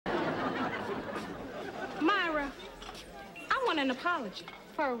an apology.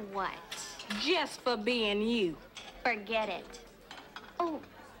 For what? Just for being you. Forget it. Oh,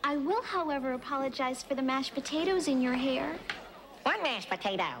 I will, however, apologize for the mashed potatoes in your hair. What mashed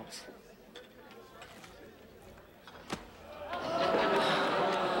potatoes?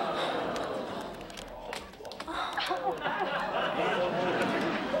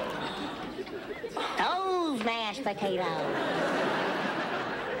 Those mashed potatoes.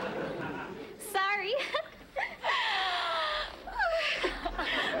 Sorry.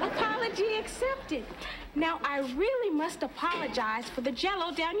 Apology accepted. Now, I really must apologize for the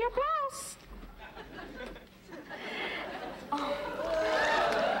jello down your blouse. Oh.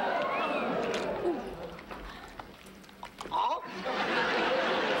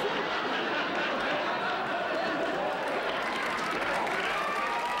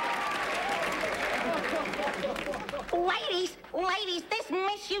 Ladies, this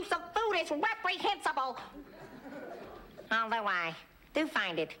misuse of food is reprehensible. Although I do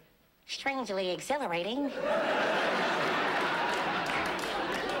find it strangely exhilarating.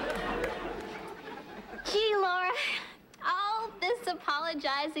 Gee, Laura, all this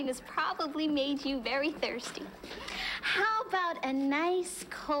apologizing has probably made you very thirsty. How about a nice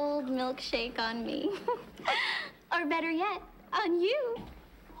cold milkshake on me? Or better yet, on you.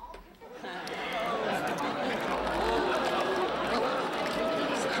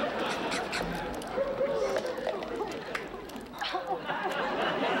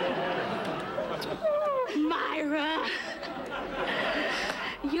 Myra,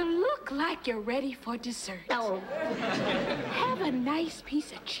 you look like you're ready for dessert. No. Have a nice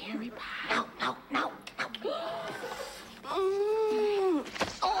piece of cherry pie. No.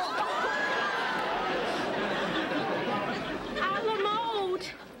 A la mode.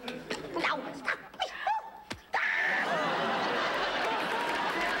 No, stop.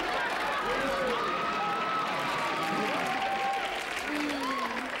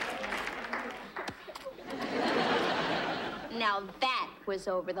 Now that was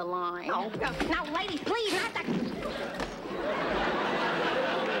over the line. No, ladies, please, not the...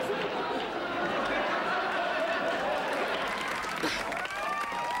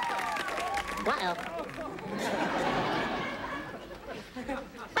 Well,